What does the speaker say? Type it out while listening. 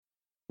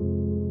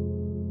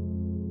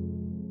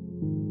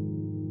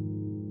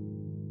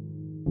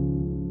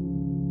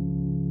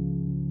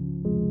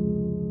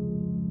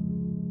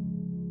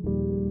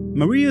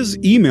Maria's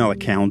email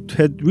account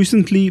had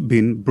recently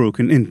been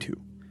broken into.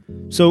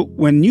 So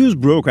when news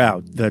broke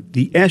out that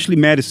the Ashley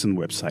Madison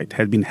website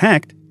had been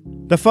hacked,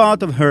 the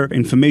thought of her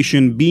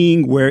information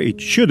being where it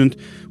shouldn't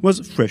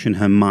was fresh in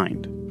her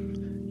mind.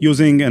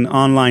 Using an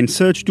online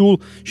search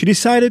tool, she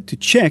decided to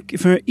check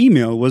if her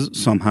email was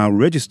somehow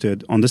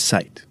registered on the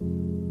site.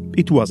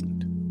 It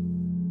wasn't.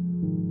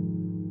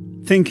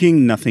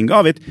 Thinking nothing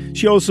of it,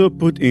 she also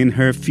put in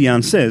her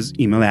fiancé's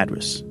email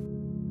address.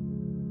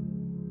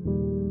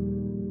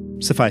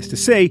 Suffice to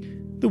say,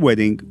 the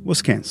wedding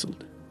was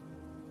cancelled.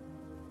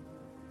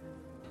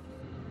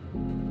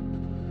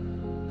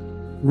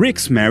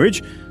 Rick's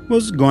marriage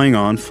was going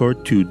on for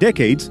 2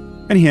 decades,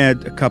 and he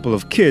had a couple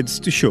of kids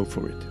to show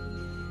for it.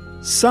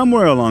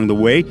 Somewhere along the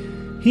way,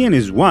 he and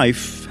his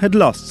wife had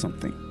lost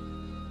something.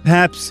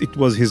 Perhaps it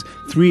was his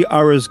 3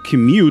 hours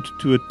commute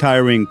to a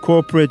tiring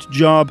corporate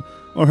job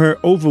or her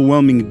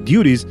overwhelming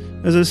duties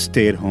as a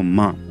stay-at-home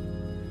mom.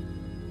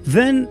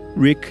 Then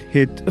Rick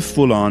hit a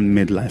full-on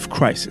midlife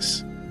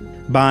crisis.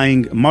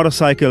 Buying a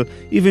motorcycle,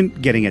 even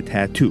getting a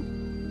tattoo.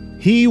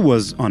 He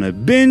was on a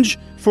binge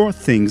for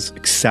things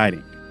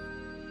exciting.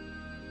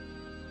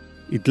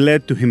 It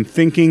led to him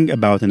thinking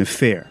about an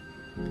affair.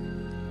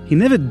 He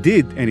never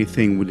did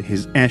anything with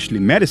his Ashley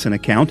Madison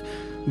account,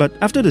 but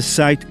after the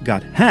site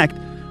got hacked,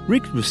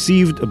 Rick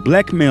received a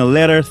blackmail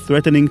letter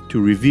threatening to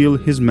reveal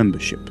his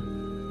membership.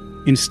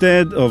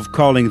 Instead of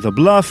calling the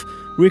bluff,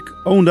 Rick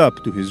owned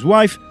up to his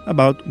wife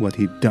about what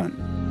he'd done.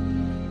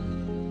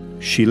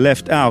 She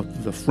left out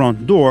the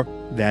front door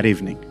that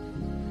evening.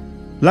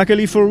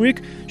 Luckily for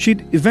Rick,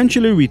 she'd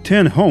eventually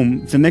return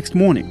home the next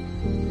morning.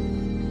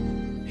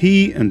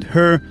 He and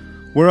her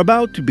were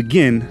about to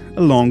begin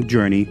a long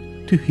journey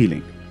to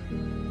healing.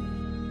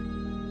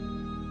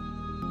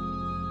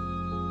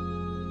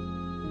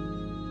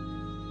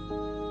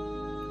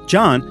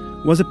 John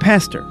was a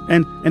pastor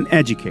and an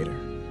educator.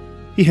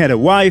 He had a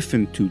wife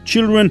and 2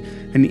 children,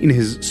 and in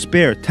his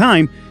spare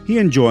time, he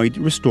enjoyed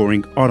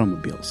restoring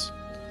automobiles.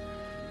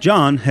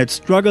 John had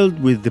struggled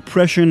with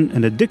depression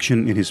and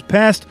addiction in his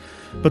past,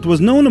 but was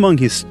known among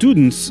his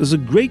students as a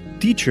great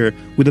teacher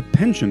with a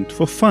penchant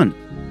for fun.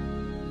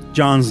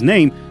 John's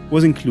name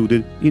was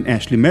included in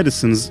Ashley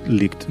Madison's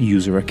leaked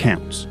user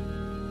accounts.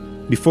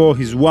 Before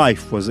his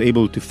wife was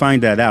able to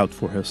find that out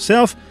for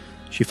herself,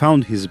 she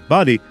found his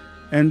body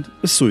and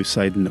a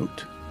suicide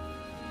note.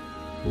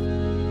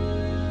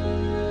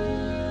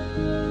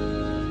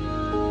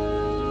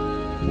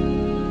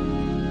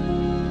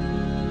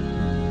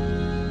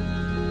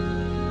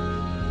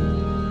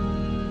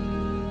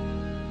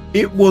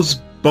 It was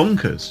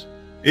bonkers.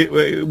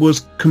 It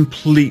was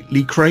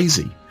completely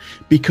crazy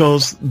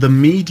because the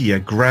media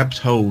grabbed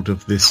hold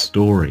of this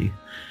story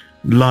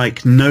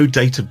like no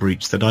data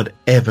breach that I'd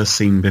ever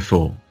seen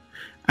before.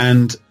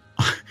 And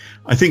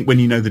I think when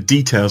you know the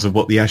details of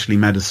what the Ashley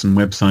Madison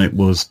website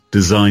was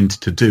designed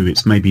to do,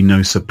 it's maybe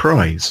no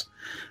surprise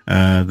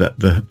that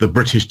the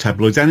British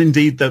tabloids and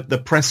indeed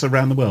the press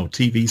around the world,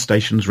 TV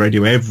stations,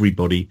 radio,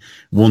 everybody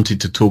wanted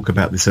to talk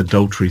about this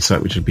adultery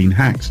site which had been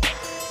hacked.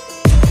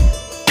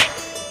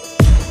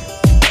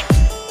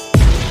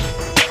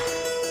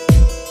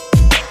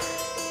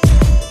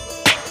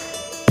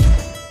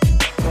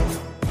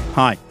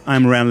 Hi,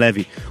 I'm Ran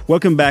Levy.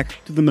 Welcome back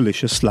to the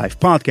Malicious Life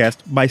podcast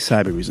by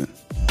Cybereason.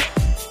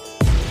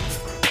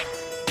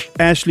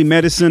 Ashley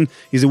Madison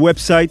is a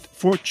website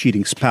for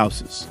cheating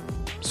spouses.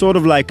 Sort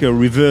of like a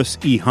reverse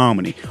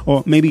eHarmony,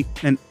 or maybe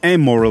an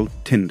amoral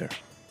Tinder.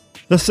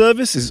 The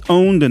service is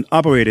owned and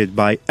operated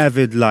by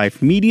Avid Life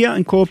Media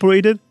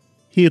Incorporated,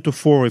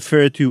 heretofore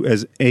referred to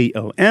as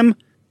ALM,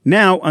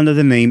 now under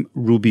the name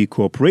Ruby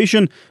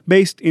Corporation,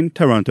 based in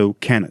Toronto,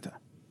 Canada.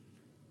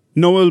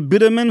 Noel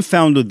Biderman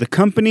founded the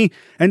company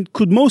and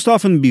could most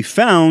often be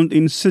found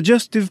in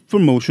suggestive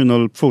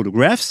promotional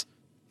photographs,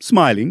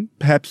 smiling,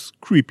 perhaps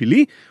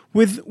creepily,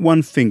 with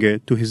one finger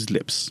to his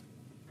lips.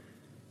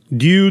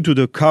 Due to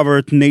the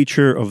covert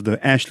nature of the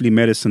Ashley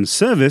Madison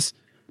service,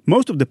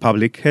 most of the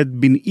public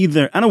had been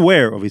either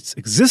unaware of its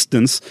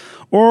existence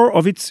or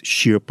of its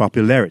sheer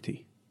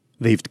popularity.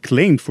 They've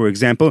claimed, for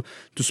example,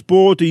 to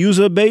sport a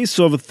user base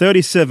of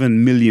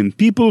 37 million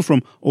people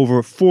from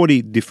over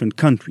 40 different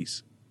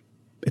countries.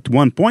 At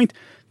one point,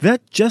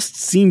 that just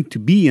seemed to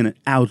be an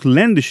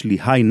outlandishly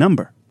high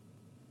number.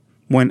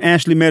 When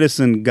Ashley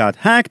Madison got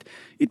hacked,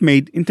 it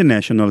made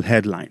international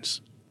headlines.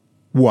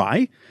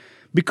 Why?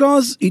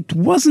 Because it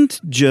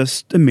wasn't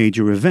just a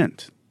major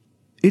event.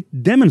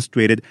 It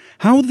demonstrated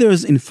how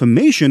there's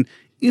information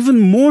even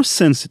more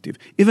sensitive,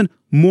 even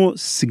more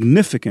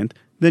significant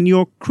than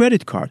your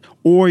credit card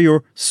or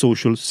your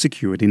social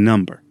security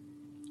number.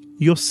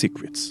 Your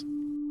secrets.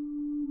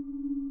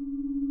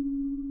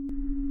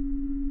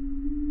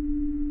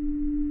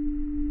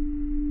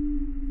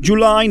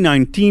 July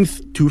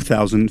 19th,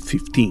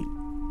 2015.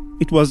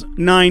 It was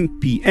 9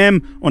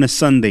 p.m. on a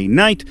Sunday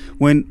night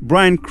when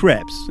Brian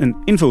Krebs, an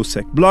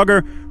InfoSec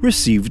blogger,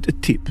 received a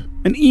tip,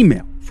 an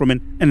email from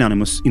an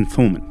anonymous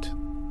informant.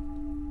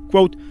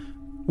 Quote,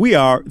 "We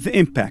are the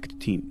Impact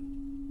team.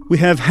 We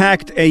have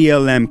hacked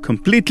ALM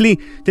completely,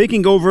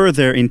 taking over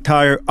their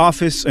entire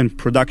office and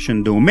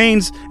production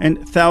domains and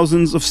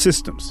thousands of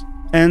systems.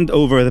 And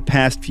over the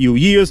past few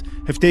years,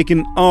 have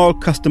taken all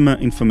customer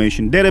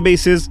information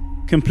databases,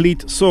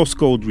 complete source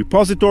code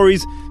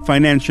repositories,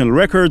 financial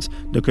records,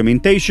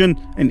 documentation,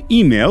 and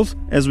emails,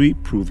 as we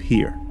prove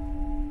here.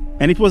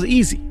 And it was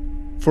easy.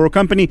 For a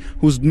company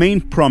whose main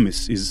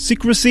promise is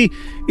secrecy,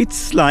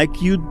 it's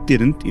like you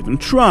didn't even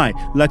try,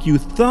 like you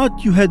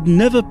thought you had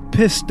never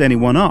pissed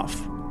anyone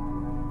off.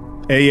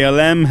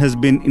 ALM has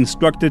been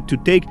instructed to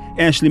take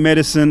Ashley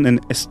Madison and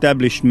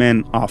Established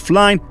Men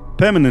offline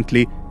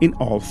permanently in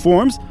all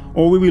forms,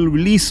 or we will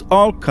release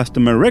all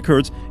customer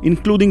records,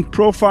 including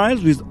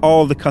profiles with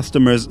all the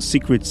customers'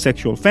 secret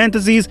sexual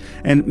fantasies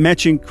and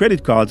matching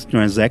credit cards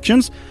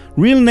transactions,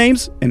 real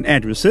names and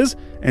addresses,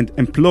 and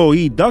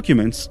employee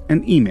documents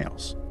and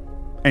emails."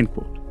 End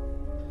quote.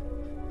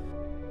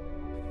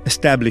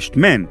 Established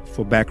Men,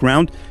 for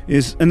background,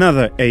 is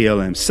another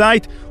ALM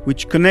site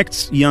which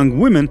connects young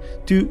women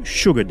to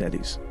sugar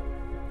daddies.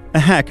 A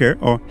hacker,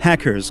 or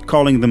hackers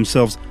calling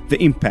themselves the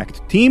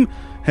Impact Team,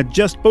 had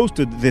just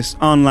posted this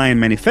online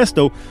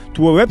manifesto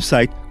to a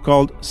website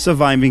called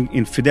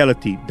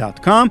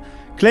survivinginfidelity.com,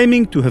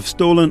 claiming to have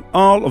stolen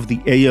all of the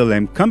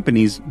ALM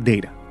company's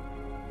data.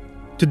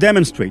 To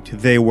demonstrate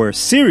they were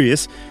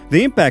serious,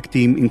 the Impact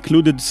Team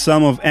included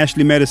some of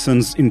Ashley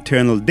Madison's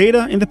internal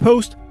data in the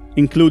post,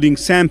 including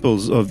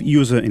samples of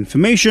user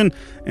information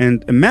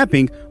and a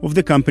mapping of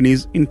the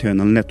company's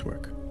internal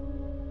network.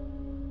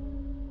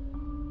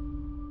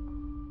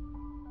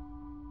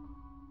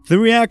 The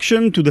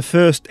reaction to the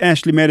first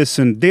Ashley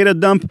Madison data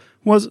dump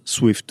was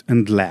swift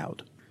and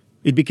loud.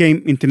 It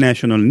became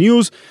international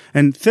news,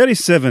 and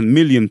 37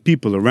 million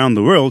people around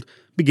the world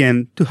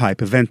began to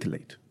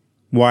hyperventilate.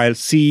 While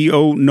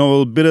CEO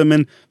Noel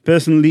Bitterman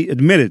personally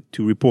admitted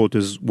to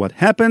reporters what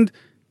happened,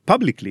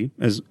 publicly,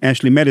 as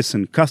Ashley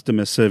Madison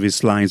customer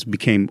service lines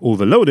became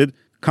overloaded,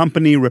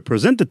 company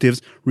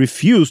representatives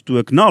refused to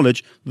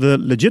acknowledge the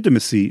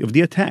legitimacy of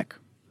the attack.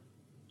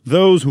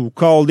 Those who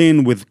called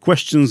in with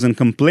questions and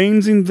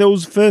complaints in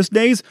those first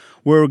days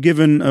were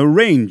given a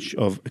range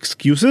of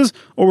excuses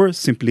or were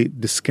simply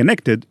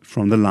disconnected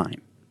from the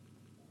line.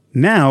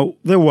 Now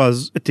there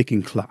was a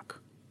ticking clock.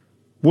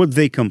 Would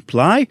they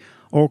comply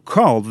or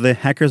call the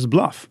hackers'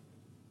 bluff?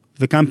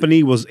 The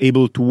company was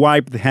able to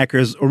wipe the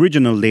hackers'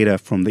 original data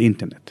from the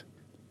internet.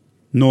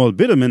 Noel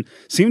Bitterman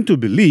seemed to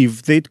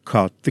believe they'd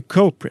caught the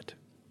culprit.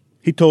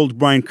 He told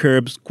Brian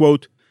Krebs,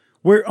 quote,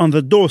 "We're on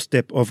the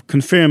doorstep of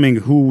confirming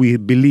who we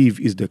believe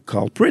is the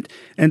culprit,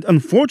 and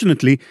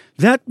unfortunately,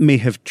 that may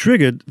have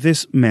triggered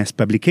this mass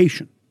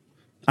publication.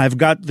 I've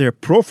got their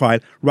profile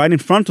right in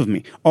front of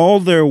me, all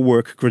their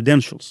work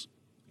credentials.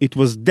 It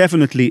was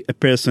definitely a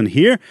person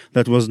here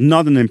that was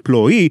not an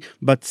employee,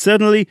 but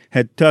certainly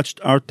had touched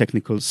our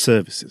technical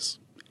services."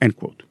 End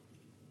quote.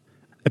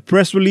 A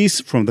press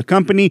release from the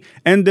company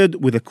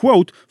ended with a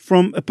quote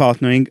from a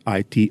partnering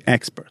IT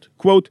expert.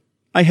 Quote,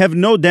 "I have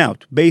no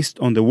doubt, based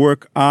on the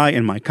work I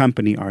and my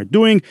company are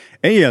doing,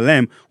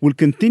 ALM will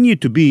continue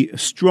to be a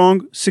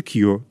strong,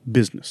 secure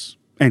business."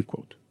 End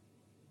quote.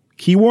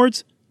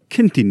 Keywords: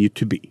 continue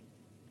to be.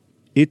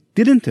 It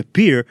didn't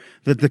appear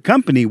that the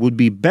company would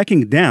be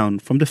backing down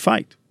from the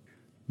fight.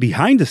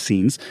 Behind the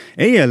scenes,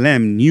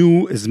 ALM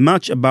knew as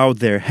much about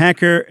their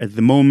hacker at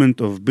the moment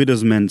of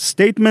Bitterman's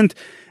statement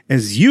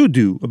as you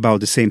do about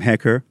the same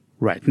hacker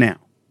right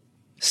now.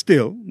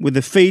 Still, with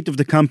the fate of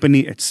the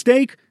company at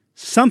stake,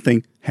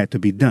 something had to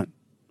be done.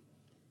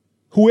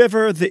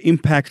 Whoever the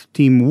Impact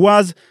Team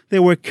was, they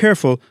were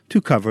careful to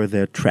cover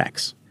their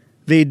tracks.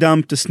 They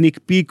dumped a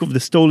sneak peek of the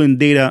stolen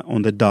data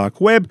on the dark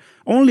web,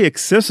 only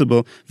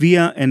accessible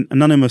via an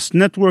anonymous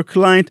network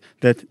client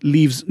that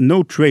leaves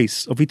no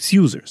trace of its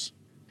users.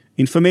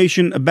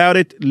 Information about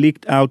it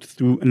leaked out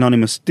through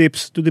anonymous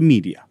tips to the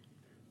media.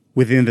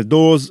 Within the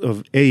doors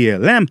of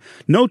ALM,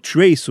 no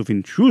trace of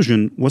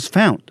intrusion was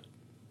found.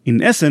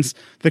 In essence,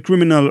 the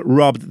criminal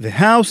robbed the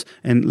house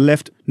and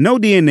left no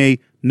DNA,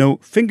 no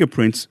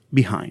fingerprints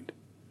behind.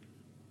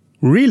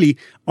 Really,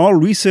 all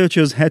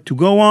researchers had to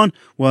go on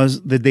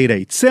was the data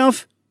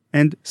itself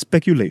and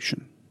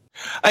speculation.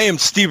 I am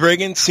Steve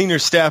Reagan, senior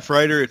staff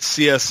writer at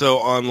CSO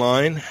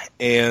Online,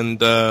 and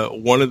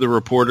one of the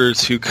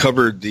reporters who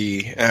covered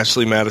the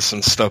Ashley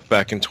Madison stuff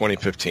back in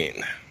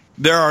 2015.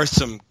 There are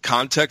some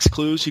context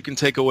clues you can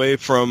take away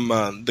from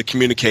the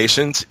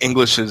communications.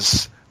 English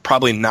is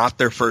probably not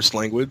their first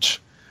language,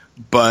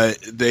 but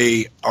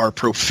they are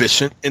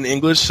proficient in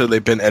English, so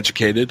they've been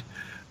educated.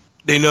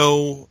 They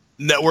know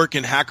network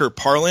and hacker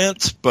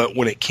parlance, but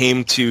when it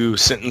came to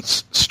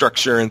sentence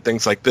structure and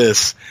things like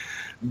this,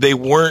 they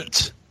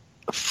weren't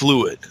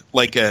fluid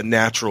like a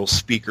natural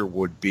speaker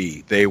would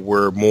be. They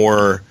were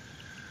more,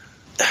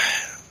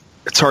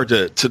 it's hard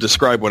to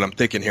describe what I'm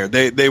thinking here.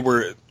 They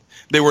were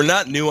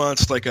not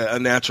nuanced like a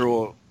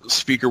natural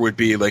speaker would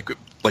be, like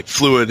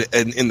fluid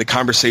in the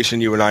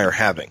conversation you and I are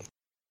having.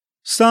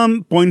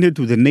 Some pointed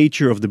to the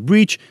nature of the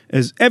breach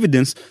as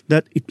evidence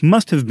that it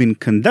must have been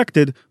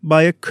conducted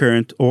by a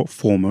current or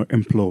former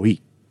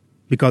employee.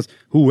 because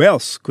who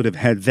else could have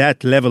had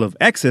that level of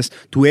access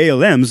to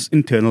ALM's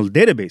internal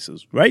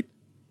databases, right?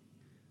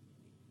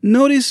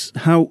 Notice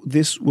how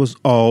this was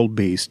all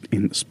based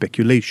in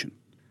speculation.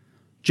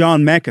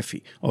 John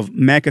McAfee of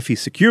McAfee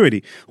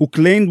Security, who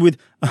claimed with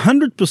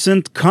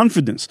 100%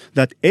 confidence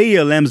that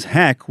ALM's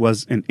hack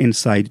was an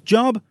inside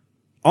job,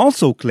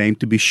 also claimed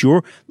to be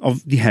sure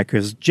of the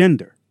hacker's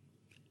gender.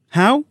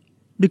 How?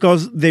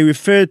 Because they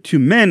referred to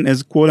men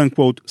as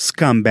quote-unquote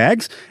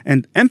scumbags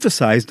and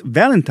emphasized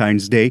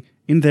Valentine's Day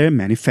in their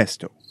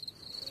manifesto.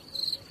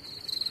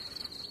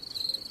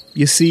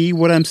 You see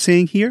what I'm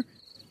saying here?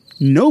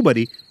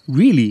 Nobody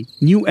really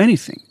knew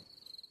anything.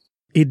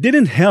 It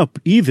didn't help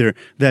either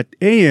that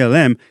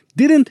ALM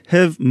didn't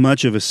have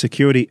much of a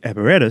security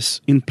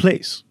apparatus in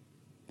place.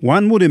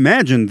 One would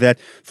imagine that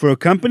for a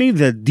company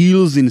that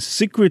deals in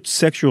secret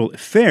sexual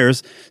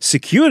affairs,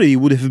 security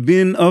would have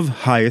been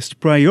of highest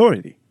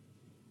priority.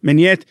 And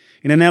yet,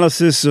 in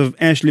analysis of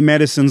Ashley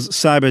Madison's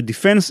cyber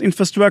defense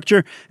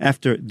infrastructure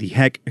after the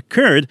hack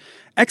occurred,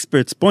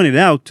 experts pointed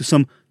out to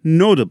some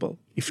notable,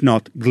 if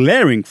not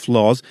glaring,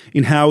 flaws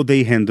in how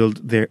they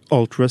handled their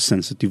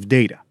ultra-sensitive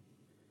data.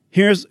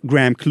 Here's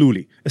Graham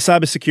Cluley, a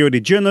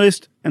cybersecurity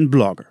journalist and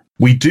blogger.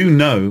 We do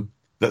know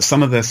that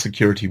some of their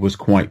security was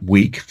quite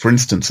weak. For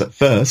instance, at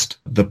first,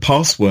 the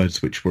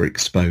passwords which were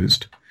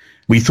exposed,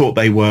 we thought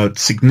they were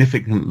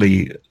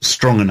significantly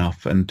strong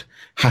enough and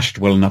hashed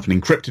well enough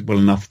and encrypted well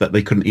enough that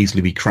they couldn't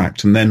easily be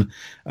cracked. And then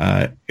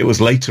it was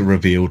later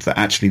revealed that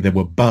actually there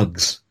were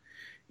bugs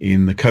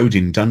in the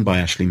coding done by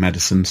Ashley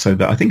Madison, so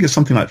that I think it's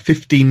something like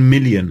 15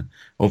 million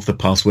of the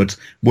passwords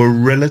were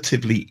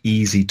relatively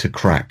easy to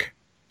crack.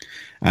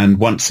 And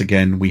once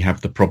again, we have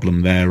the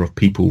problem there of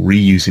people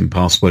reusing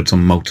passwords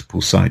on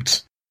multiple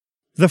sites.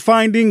 The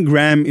finding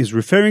Graham is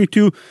referring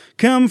to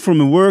come from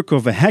the work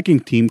of a hacking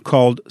team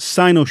called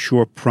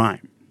Cynosure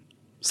Prime.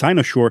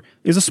 Cynosure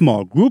is a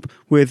small group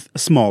with a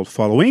small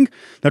following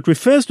that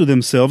refers to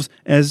themselves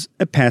as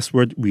a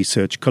password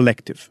research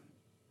collective.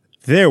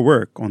 Their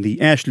work on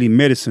the Ashley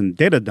Madison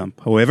data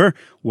dump, however,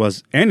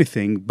 was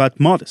anything but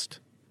modest.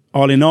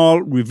 All in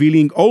all,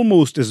 revealing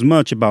almost as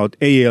much about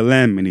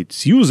ALM and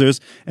its users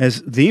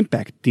as the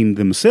Impact team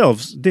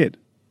themselves did.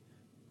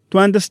 To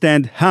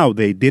understand how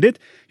they did it,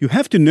 you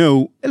have to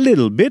know a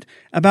little bit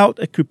about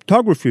a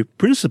cryptography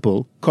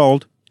principle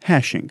called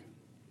hashing.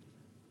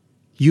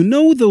 You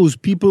know those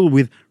people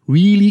with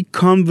really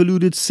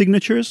convoluted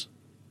signatures?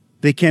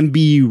 They can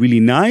be really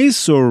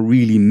nice or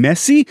really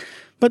messy,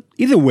 but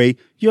either way,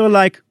 you're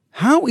like,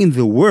 how in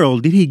the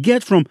world did he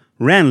get from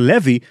Ran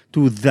Levy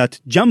to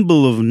that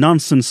jumble of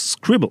nonsense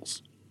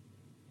scribbles?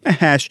 A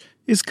hash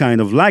is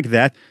kind of like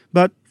that,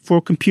 but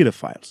for computer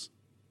files.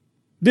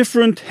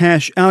 Different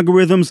hash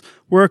algorithms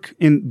work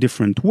in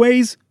different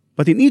ways,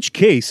 but in each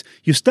case,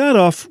 you start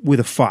off with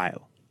a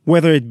file,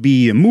 whether it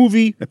be a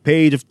movie, a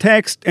page of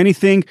text,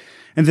 anything,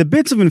 and the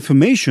bits of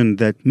information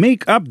that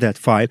make up that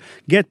file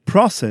get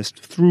processed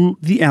through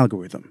the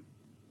algorithm.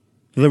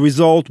 The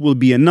result will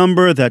be a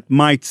number that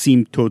might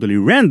seem totally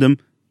random,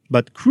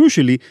 but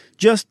crucially,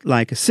 just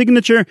like a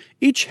signature,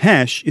 each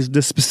hash is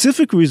the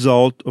specific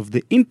result of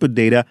the input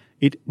data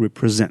it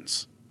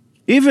represents.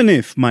 Even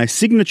if my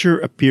signature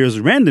appears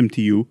random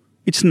to you,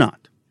 it's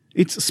not.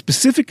 It's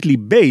specifically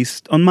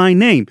based on my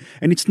name,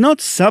 and it's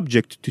not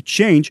subject to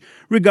change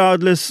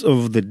regardless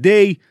of the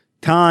day,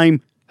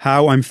 time,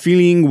 how I'm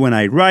feeling when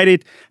I write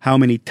it, how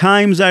many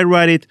times I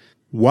write it,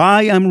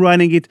 why I'm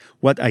writing it,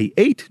 what I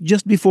ate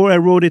just before I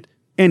wrote it,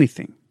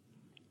 anything.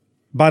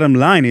 Bottom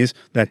line is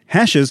that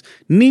hashes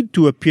need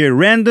to appear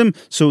random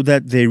so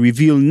that they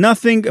reveal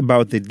nothing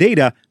about the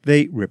data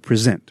they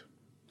represent.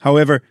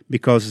 However,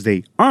 because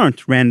they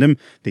aren't random,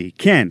 they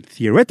can,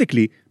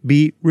 theoretically,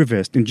 be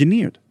reverse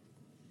engineered.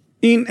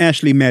 In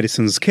Ashley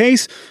Madison's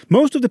case,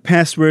 most of the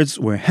passwords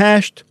were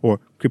hashed or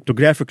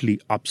cryptographically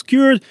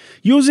obscured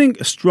using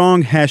a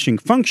strong hashing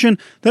function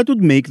that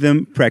would make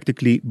them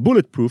practically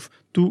bulletproof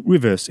to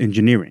reverse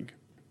engineering.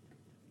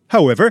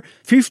 However,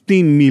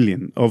 15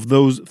 million of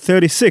those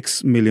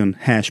 36 million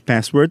hash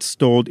passwords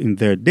stored in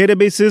their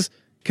databases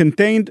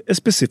contained a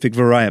specific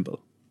variable,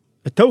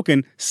 a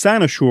token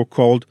Cynosure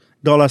called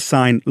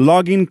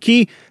 $login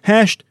key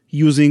hashed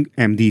using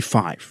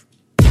MD5.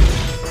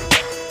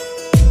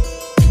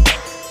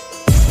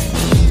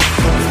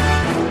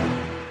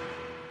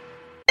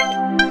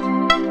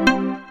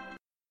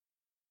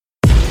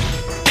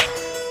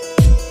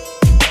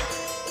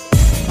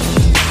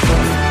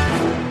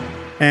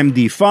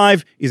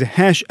 MD5 is a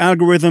hash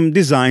algorithm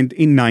designed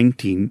in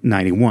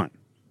 1991.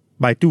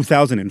 By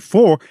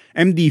 2004,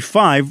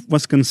 MD5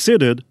 was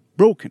considered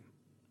broken.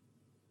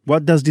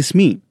 What does this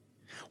mean?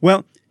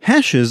 Well,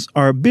 hashes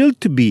are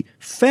built to be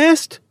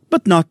fast,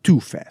 but not too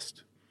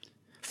fast.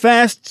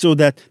 Fast so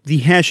that the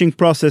hashing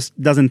process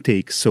doesn't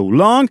take so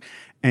long,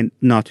 and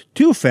not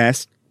too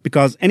fast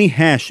because any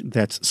hash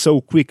that's so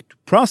quick to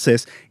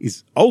process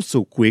is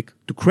also quick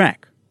to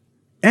crack.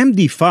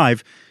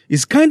 MD5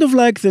 is kind of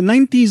like the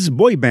 90s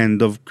boy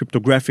band of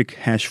cryptographic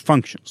hash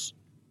functions.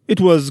 It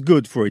was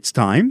good for its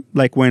time,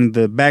 like when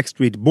the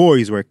Backstreet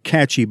Boys were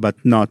catchy but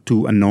not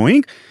too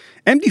annoying.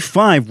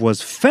 MD5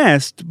 was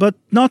fast but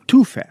not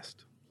too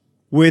fast.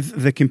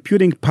 With the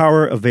computing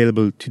power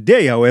available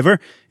today, however,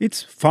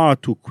 it's far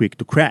too quick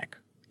to crack.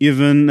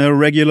 Even a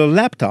regular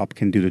laptop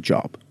can do the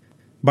job.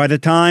 By the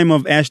time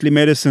of Ashley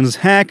Madison's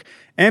hack,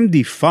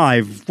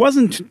 MD5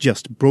 wasn't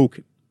just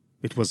broken.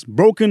 It was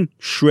broken,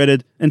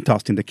 shredded, and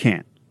tossed in the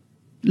can.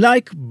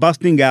 Like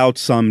busting out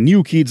some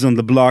New Kids on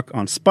the Block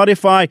on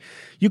Spotify,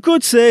 you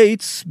could say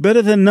it's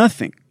better than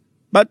nothing.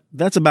 But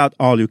that's about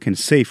all you can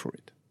say for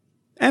it.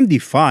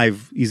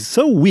 MD5 is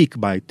so weak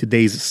by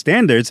today's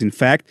standards, in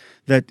fact,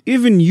 that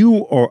even you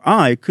or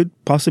I could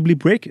possibly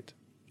break it.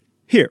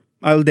 Here,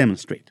 I'll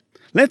demonstrate.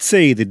 Let's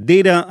say the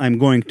data I'm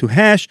going to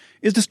hash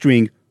is the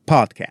string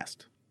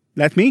podcast.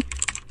 Let me.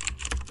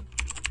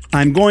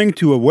 I'm going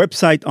to a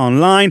website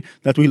online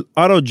that will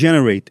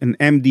auto-generate an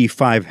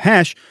MD5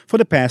 hash for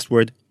the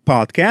password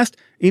podcast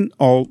in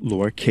all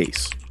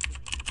lowercase.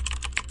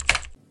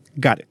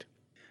 Got it.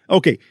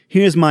 Okay,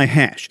 here's my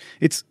hash.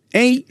 It's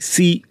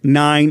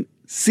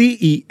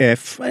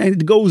AC9CEF, and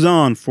it goes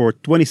on for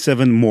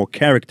 27 more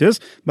characters,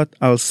 but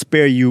I'll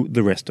spare you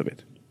the rest of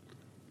it.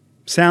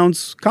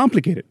 Sounds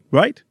complicated,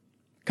 right?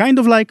 Kind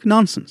of like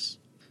nonsense.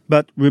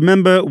 But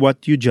remember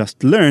what you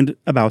just learned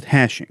about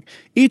hashing.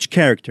 Each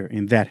character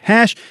in that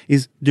hash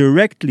is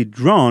directly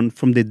drawn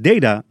from the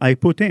data I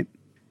put in.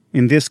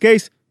 In this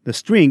case, the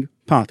string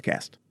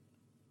podcast.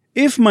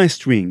 If my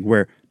string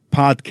were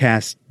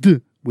podcast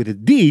with a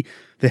D,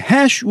 the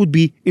hash would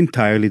be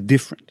entirely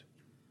different.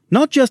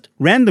 Not just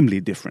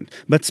randomly different,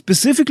 but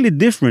specifically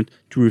different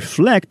to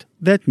reflect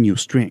that new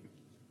string.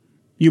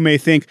 You may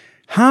think,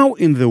 how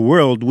in the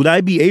world would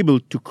I be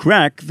able to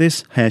crack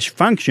this hash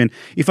function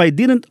if I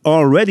didn't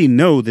already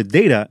know the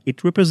data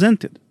it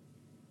represented?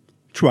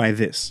 Try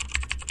this.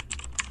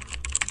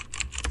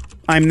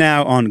 I'm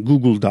now on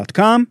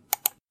google.com.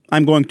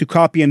 I'm going to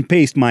copy and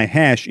paste my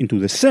hash into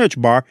the search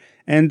bar,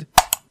 and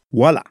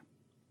voila.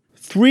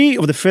 3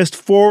 of the first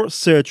 4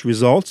 search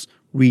results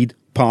read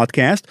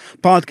podcast,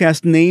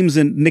 podcast names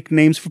and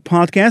nicknames for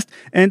podcast,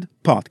 and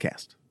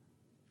podcast.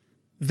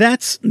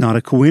 That's not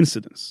a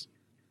coincidence.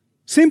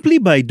 Simply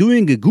by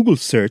doing a Google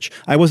search,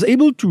 I was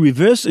able to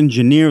reverse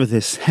engineer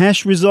this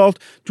hash result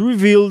to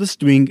reveal the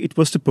string it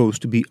was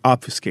supposed to be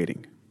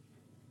obfuscating.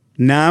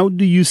 Now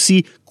do you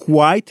see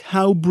quite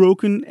how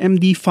broken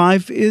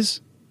MD5 is?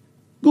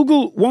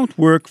 Google won't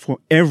work for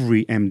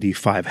every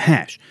MD5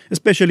 hash,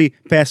 especially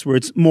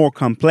passwords more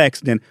complex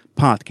than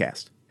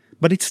podcast.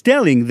 But it's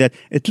telling that,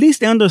 at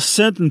least under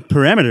certain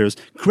parameters,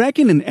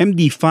 cracking an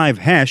MD5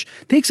 hash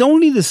takes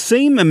only the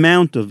same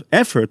amount of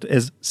effort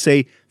as,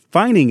 say,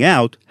 finding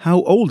out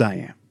how old I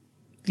am.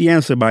 The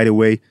answer, by the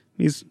way,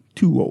 is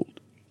too old.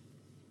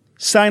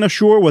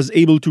 Cynosure was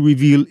able to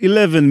reveal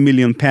 11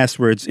 million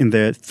passwords in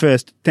their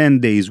first 10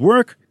 days'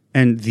 work,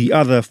 and the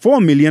other 4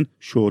 million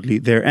shortly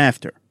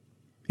thereafter.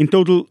 In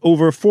total,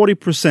 over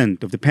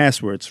 40% of the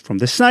passwords from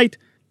the site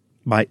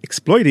by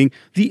exploiting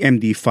the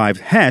MD5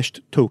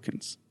 hashed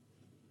tokens.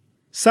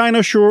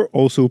 Cynosure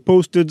also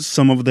posted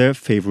some of their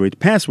favorite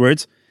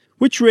passwords,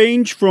 which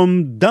range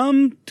from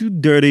dumb to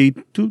dirty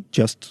to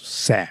just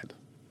sad.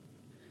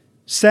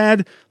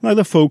 Sad, like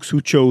the folks who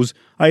chose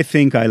I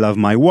think I love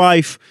my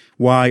wife,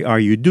 why are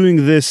you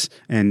doing this,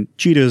 and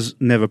cheaters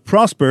never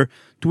prosper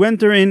to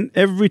enter in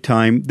every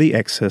time they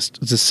accessed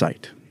the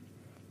site.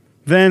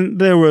 Then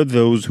there were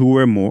those who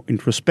were more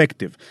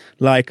introspective,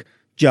 like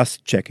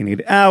just checking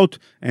it out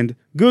and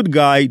good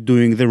guy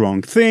doing the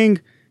wrong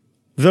thing.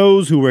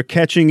 Those who were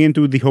catching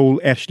into the whole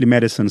Ashley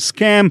Madison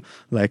scam,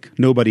 like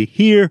nobody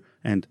here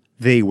and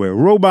they were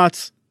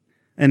robots.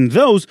 And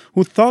those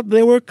who thought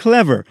they were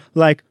clever,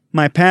 like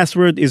my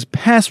password is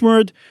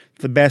password,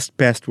 the best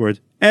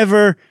password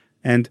ever,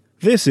 and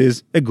this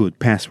is a good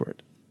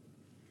password.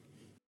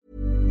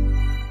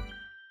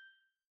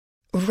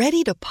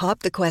 Ready to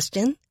pop the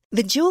question?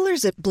 The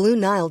jewelers at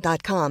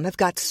BlueNile.com have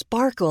got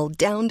sparkle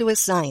down to a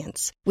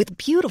science with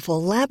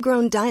beautiful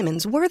lab-grown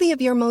diamonds worthy of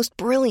your most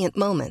brilliant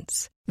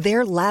moments.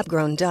 Their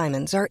lab-grown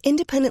diamonds are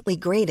independently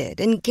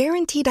graded and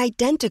guaranteed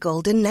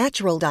identical to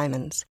natural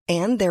diamonds,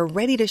 and they're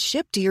ready to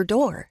ship to your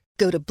door.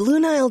 Go to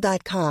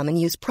BlueNile.com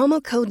and use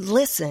promo code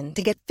LISTEN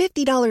to get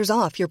 $50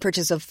 off your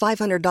purchase of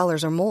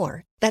 $500 or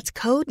more. That's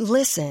code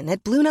LISTEN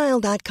at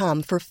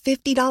BlueNile.com for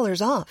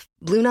 $50 off.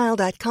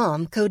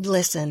 BlueNile.com, code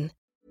LISTEN.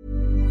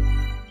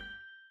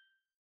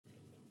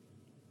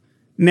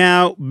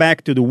 Now,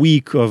 back to the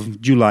week of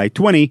July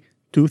 20,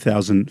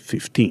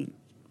 2015.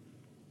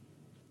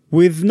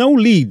 With no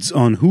leads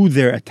on who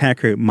their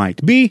attacker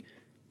might be,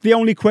 the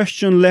only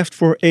question left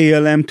for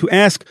ALM to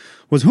ask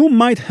was who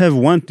might have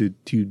wanted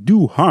to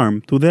do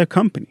harm to their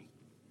company.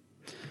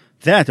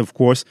 That, of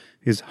course,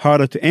 is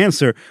harder to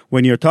answer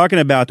when you're talking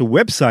about a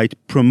website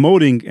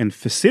promoting and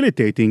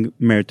facilitating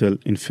marital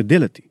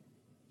infidelity.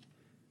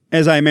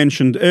 As I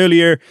mentioned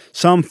earlier,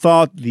 some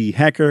thought the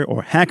hacker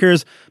or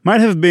hackers might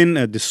have been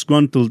a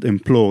disgruntled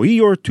employee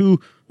or two,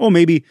 or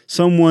maybe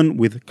someone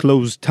with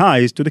close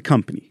ties to the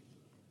company.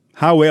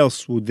 how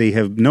else would they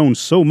have known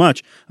so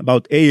much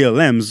about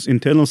ALM's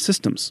internal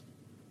systems?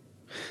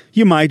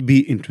 You might be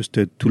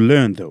interested to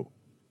learn, though.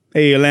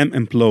 ALM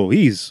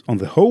employees, on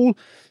the whole,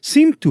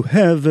 seem to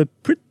have a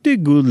pretty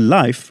good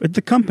life at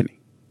the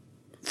company.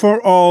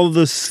 For all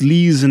the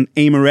sleaze and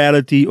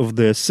amorality of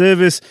their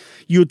service,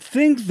 you'd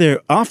think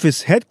their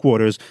office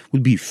headquarters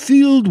would be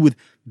filled with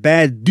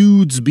bad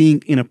dudes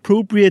being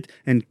inappropriate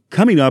and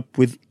coming up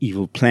with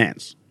evil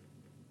plans.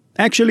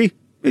 Actually,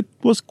 it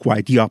was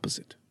quite the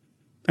opposite.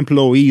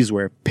 Employees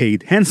were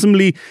paid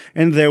handsomely,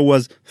 and there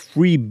was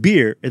free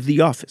beer at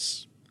the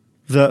office.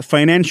 The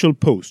Financial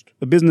Post,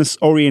 a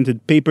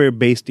business-oriented paper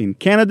based in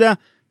Canada,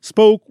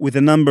 spoke with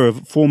a number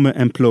of former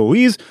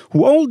employees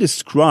who all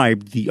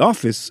described the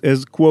office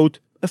as, quote,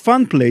 a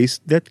fun place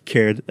that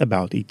cared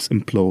about its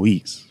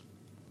employees.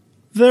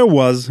 There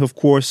was, of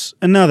course,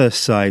 another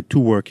side to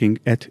working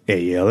at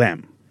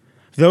ALM.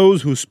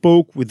 Those who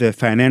spoke with the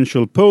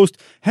Financial Post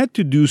had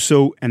to do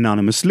so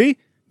anonymously,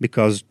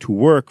 because to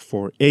work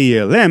for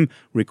ALM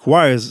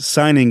requires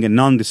signing a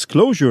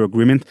non-disclosure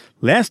agreement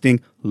lasting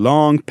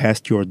long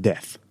past your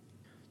death.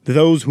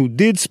 Those who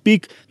did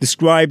speak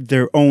described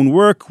their own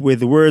work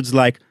with words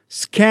like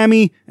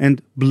scammy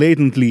and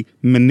blatantly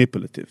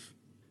manipulative.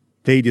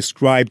 They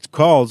described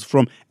calls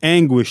from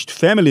anguished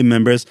family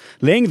members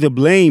laying the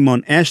blame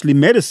on Ashley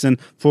Madison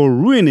for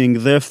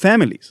ruining their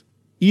families,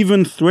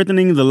 even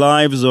threatening the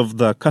lives of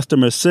the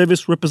customer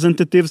service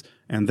representatives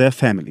and their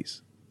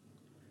families.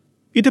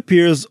 It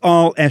appears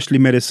all Ashley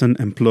Madison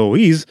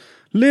employees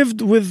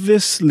lived with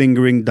this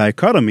lingering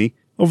dichotomy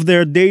of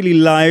their daily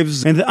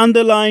lives and the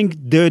underlying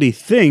dirty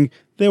thing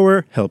they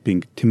were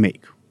helping to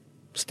make.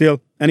 Still,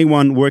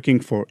 anyone working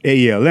for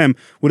ALM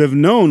would have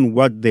known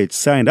what they'd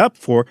signed up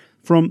for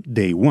from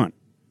day one.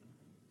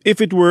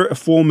 If it were a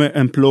former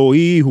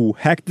employee who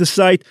hacked the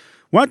site,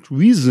 what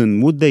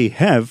reason would they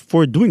have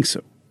for doing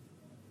so?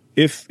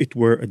 If it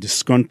were a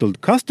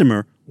disgruntled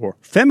customer or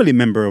family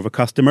member of a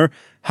customer,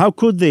 how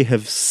could they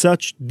have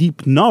such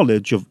deep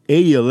knowledge of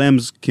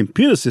ALM's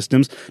computer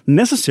systems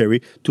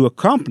necessary to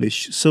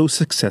accomplish so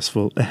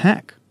successful a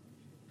hack?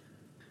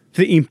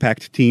 The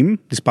Impact team,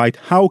 despite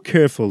how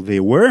careful they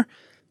were,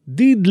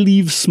 did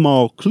leave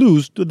small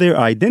clues to their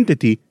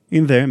identity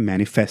in their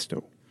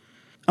manifesto.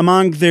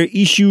 Among their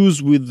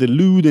issues with the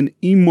lewd and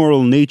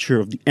immoral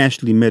nature of the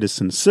Ashley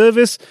Madison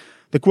service,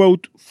 the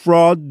quote,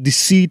 fraud,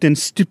 deceit, and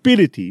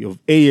stupidity of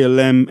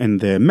ALM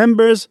and their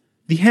members,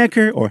 the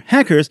hacker or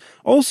hackers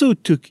also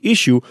took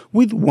issue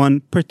with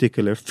one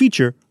particular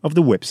feature of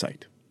the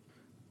website.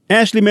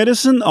 Ashley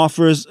Madison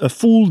offers a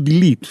full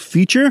delete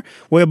feature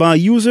whereby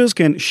users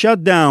can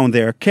shut down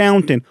their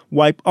account and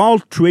wipe all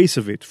trace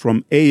of it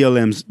from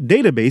ALM's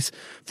database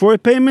for a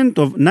payment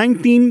of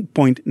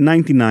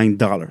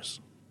 $19.99.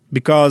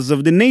 Because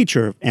of the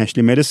nature of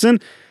Ashley Madison,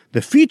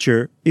 the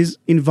feature is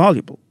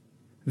invaluable.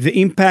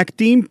 The Impact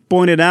team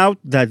pointed out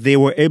that they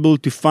were able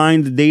to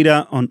find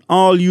data on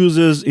all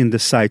users in the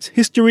site's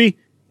history,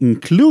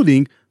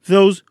 including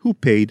those who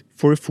paid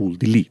for a full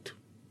delete.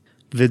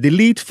 The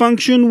delete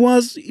function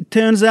was, it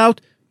turns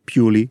out,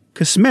 purely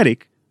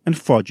cosmetic and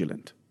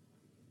fraudulent.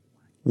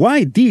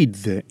 Why did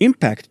the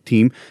Impact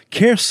team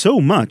care so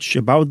much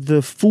about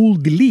the full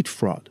delete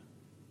fraud?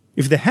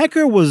 If the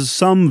hacker was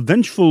some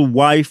vengeful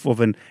wife of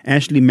an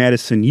Ashley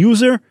Madison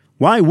user,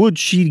 why would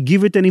she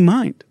give it any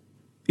mind?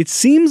 It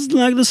seems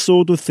like the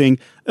sort of thing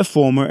a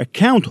former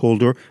account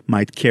holder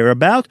might care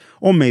about,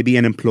 or maybe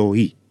an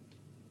employee.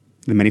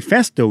 The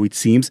manifesto, it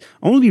seems,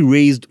 only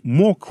raised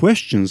more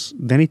questions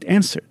than it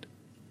answered.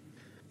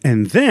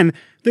 And then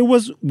there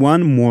was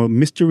one more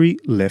mystery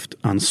left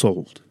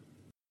unsolved.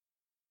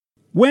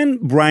 When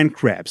Brian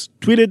Krebs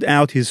tweeted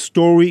out his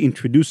story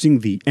introducing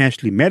the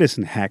Ashley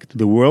Madison hack to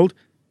the world,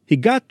 he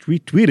got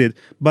retweeted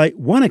by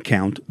one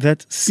account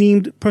that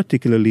seemed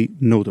particularly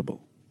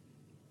notable.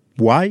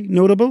 Why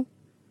notable?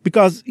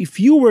 Because if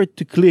you were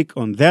to click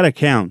on that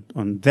account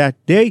on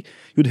that day,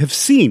 you'd have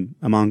seen,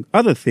 among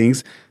other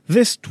things,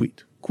 this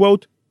tweet,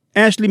 quote,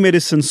 Ashley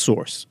Madison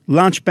source,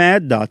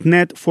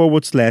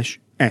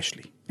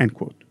 launchpad.net/Ashley, end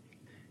quote.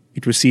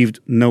 It received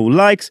no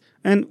likes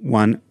and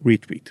one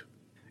retweet.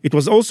 It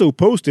was also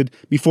posted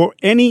before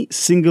any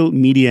single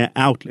media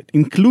outlet,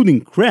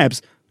 including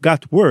Krebs,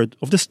 got word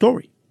of the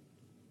story.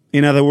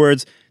 In other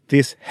words,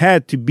 this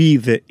had to be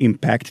the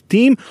Impact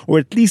team, or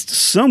at least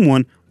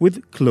someone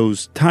with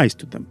close ties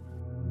to them.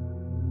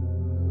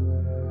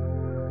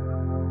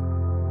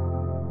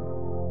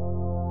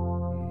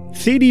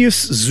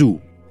 Thaddeus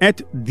Zoo,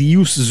 at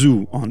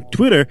DeuceZoo on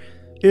Twitter,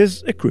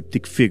 is a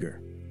cryptic figure.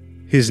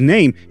 His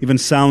name even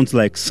sounds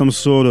like some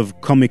sort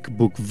of comic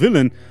book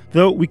villain,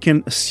 though we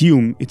can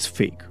assume it's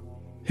fake.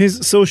 His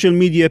social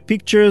media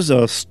pictures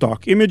are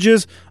stock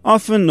images,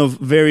 often of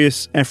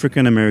various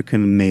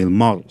African-American male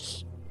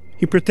models.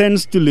 He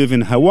pretends to live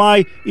in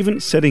Hawaii, even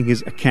setting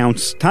his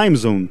account's time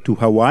zone to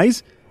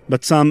Hawaii's,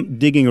 but some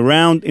digging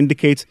around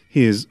indicates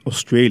he is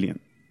Australian.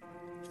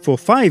 For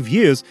 5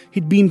 years,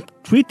 he'd been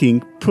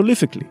tweeting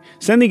prolifically,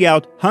 sending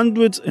out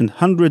hundreds and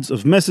hundreds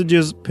of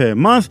messages per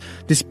month,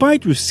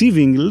 despite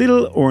receiving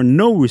little or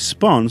no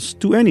response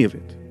to any of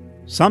it.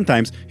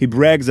 Sometimes he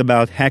brags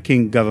about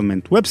hacking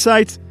government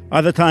websites.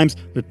 Other times,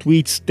 the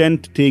tweets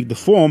tend to take the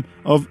form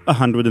of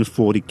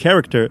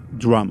 140-character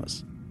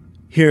dramas.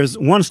 Here's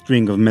one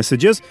string of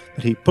messages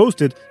that he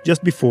posted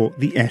just before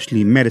the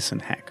Ashley Madison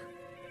hack.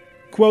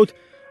 Quote,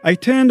 "I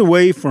turned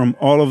away from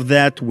all of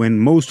that when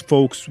most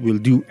folks will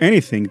do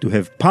anything to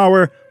have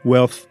power,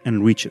 wealth,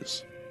 and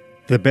riches.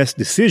 The best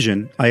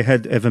decision I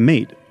had ever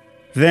made.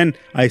 Then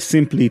I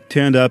simply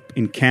turned up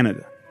in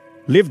Canada.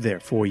 Lived there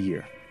for a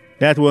year.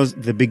 That was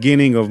the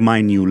beginning of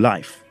my new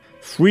life.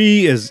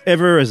 Free as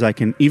ever as I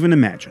can even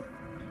imagine.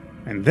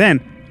 And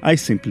then I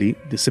simply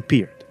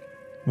disappeared.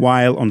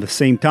 While on the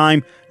same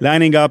time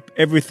lining up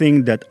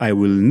everything that I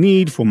will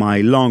need for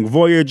my long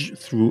voyage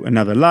through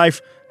another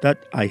life that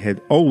I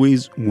had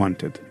always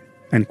wanted."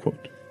 End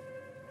quote.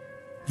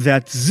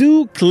 That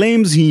Zhu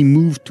claims he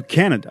moved to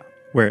Canada,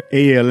 where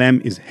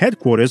ALM is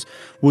headquarters,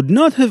 would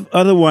not have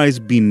otherwise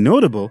been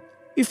notable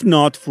if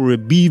not for a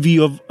bevy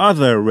of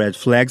other red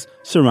flags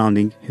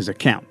surrounding his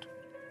account.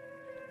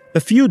 A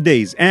few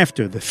days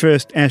after the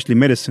first Ashley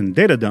Madison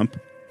data dump,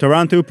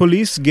 Toronto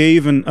police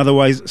gave an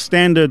otherwise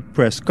standard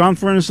press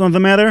conference on the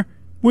matter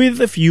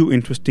with a few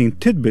interesting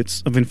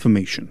tidbits of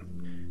information.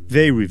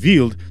 They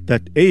revealed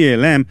that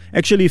ALM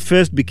actually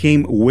first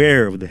became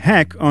aware of the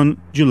hack on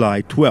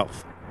July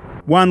 12th,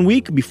 1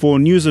 week before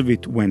news of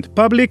it went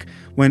public,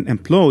 when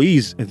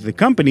employees at the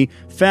company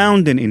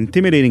found an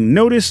intimidating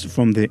notice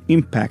from the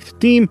Impact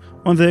team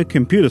on their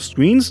computer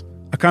screens,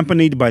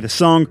 accompanied by the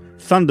song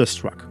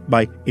Thunderstruck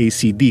by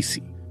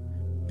AC/DC.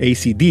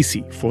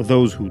 AC/DC, for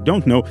those who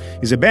don't know,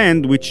 is a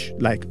band which,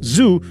 like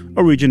Zhu,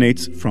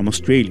 originates from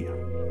Australia.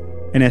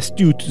 An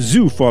astute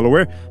Zhu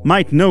follower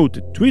might note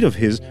a tweet of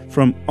his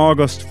from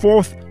August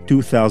 4th,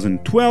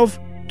 2012,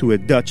 to a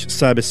Dutch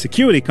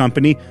cybersecurity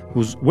company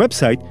whose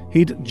website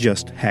he'd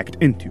just hacked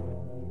into.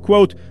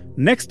 Quote,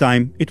 "Next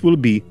time it will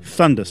be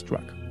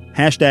Thunderstruck.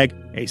 Hashtag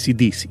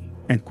AC/DC."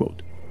 End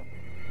quote.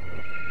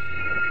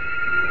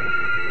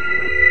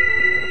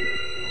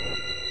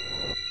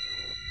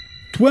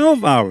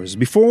 "12 hours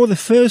before the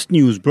first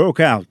news broke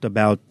out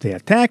about the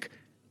attack,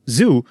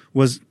 Zhu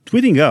was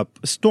tweeting up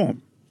a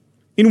storm.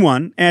 In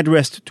one,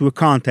 addressed to a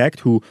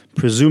contact who,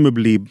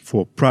 presumably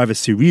for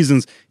privacy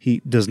reasons,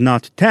 he does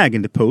not tag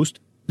in the post,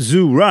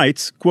 Zhu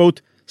writes,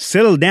 quote,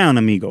 "Settle down,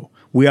 amigo.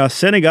 We are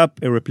setting up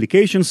a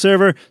replication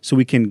server so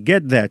we can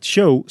get that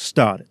show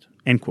started."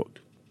 End quote.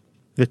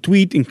 The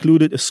tweet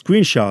included a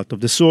screenshot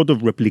of the sort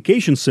of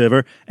replication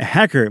server a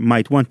hacker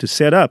might want to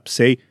set up,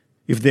 say,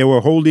 if they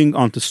were holding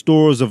onto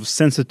stores of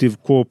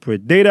sensitive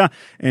corporate data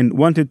and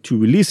wanted to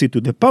release it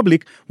to the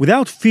public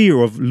without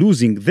fear of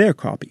losing their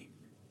copy.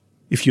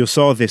 If you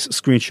saw this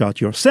screenshot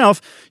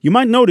yourself, you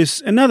might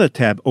notice another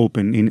tab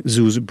open in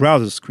Zhu's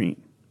browser screen.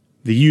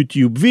 The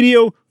YouTube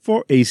video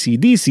for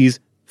AC/DC's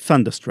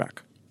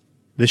Thunderstruck.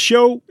 The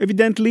show,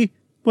 evidently,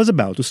 was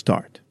about to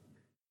start.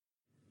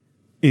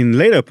 In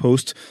later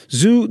posts,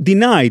 Zhu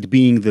denied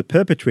being the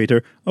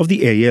perpetrator of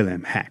the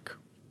ALM hack.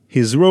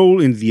 His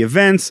role in the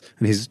events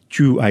and his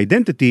true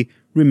identity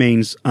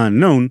remains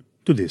unknown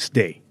to this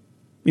day.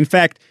 In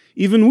fact,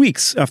 even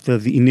weeks after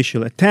the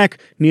initial attack,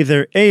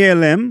 neither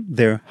ALM,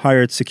 their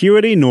hired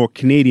security, nor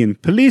Canadian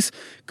police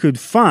could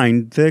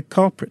find the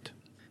culprit.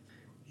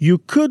 You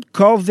could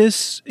call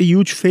this a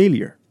huge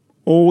failure,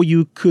 or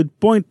you could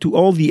point to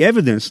all the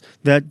evidence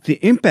that the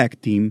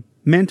Impact team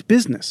meant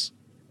business,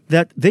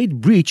 that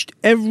they'd breached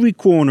every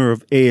corner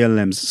of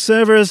ALM's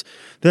servers,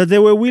 that they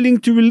were willing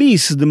to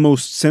release the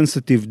most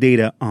sensitive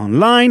data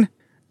online,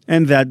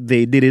 and that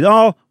they did it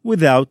all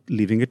without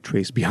leaving a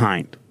trace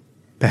behind.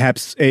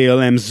 Perhaps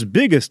ALM's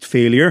biggest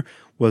failure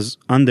was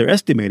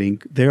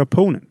underestimating their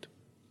opponent.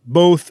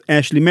 Both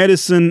Ashley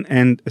Madison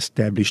and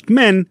established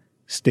men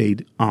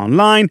stayed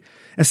online,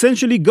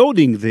 essentially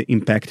goading the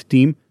Impact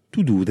team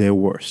to do their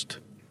worst.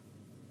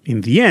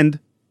 In the end,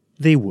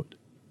 they would.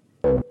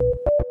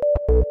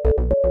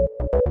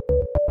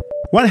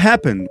 What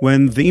happened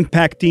when the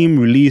Impact team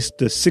released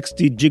the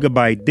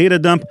 60-gigabyte data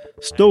dump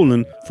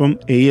stolen from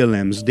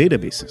ALM's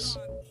databases?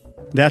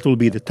 That will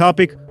be the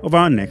topic of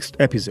our next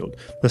episode,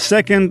 the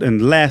second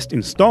and last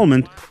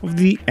installment of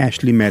the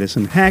Ashley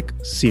Madison hack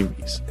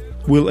series.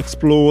 We'll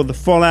explore the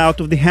fallout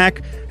of the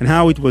hack and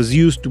how it was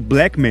used to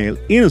blackmail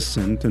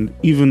innocent and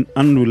even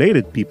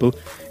unrelated people,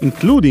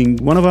 including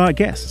one of our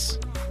guests.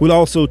 We'll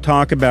also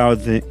talk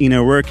about the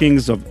inner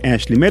workings of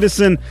Ashley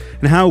Madison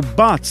and how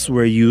bots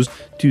were used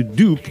to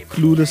dupe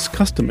clueless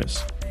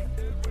customers.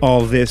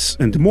 All this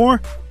and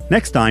more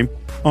next time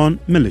on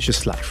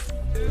Malicious Life.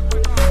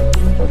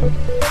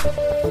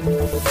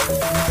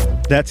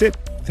 That's it.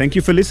 Thank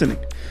you for listening.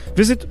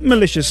 Visit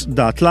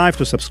malicious.live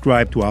to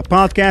subscribe to our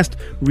podcast,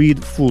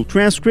 read full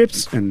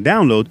transcripts, and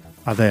download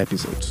other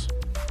episodes.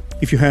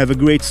 If you have a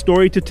great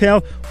story to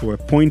tell or a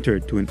pointer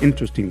to an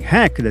interesting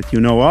hack that you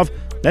know of,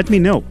 let me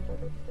know.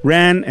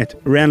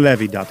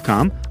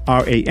 ran@ranlevi.com,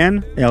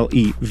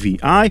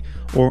 RANLEVI,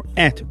 or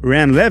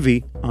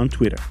 @ranlevi on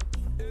Twitter.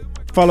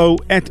 Follow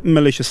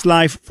 @Malicious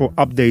Life for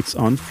updates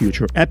on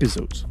future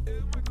episodes.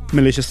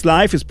 Malicious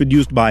Life is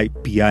produced by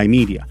PI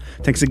Media.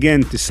 Thanks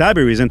again to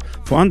Cybereason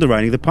for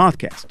underwriting the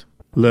podcast.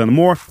 Learn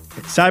more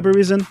at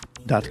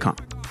cybereason.com.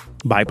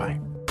 Bye-bye.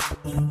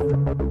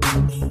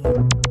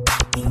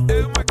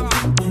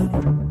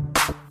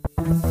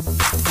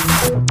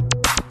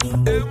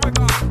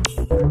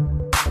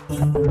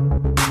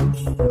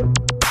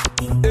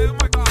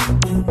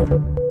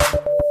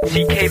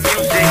 CK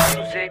Music.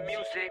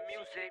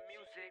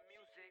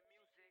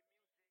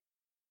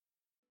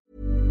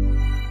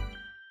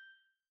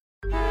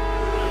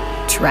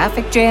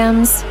 Traffic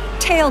jams,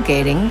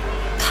 tailgating,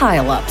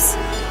 pile-ups.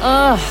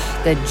 Ugh,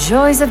 the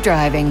joys of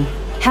driving.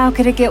 How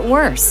could it get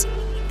worse?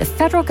 The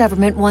federal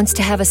government wants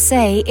to have a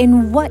say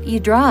in what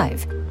you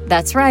drive.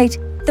 That's right.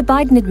 The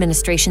Biden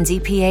administration's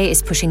EPA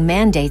is pushing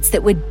mandates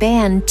that would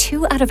ban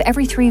 2 out of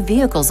every 3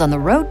 vehicles on the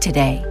road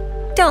today.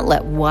 Don't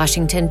let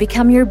Washington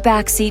become your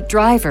backseat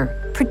driver.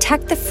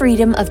 Protect the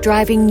freedom of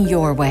driving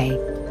your way.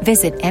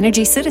 Visit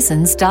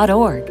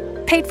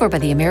EnergyCitizens.org. Paid for by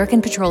the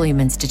American Petroleum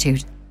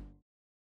Institute.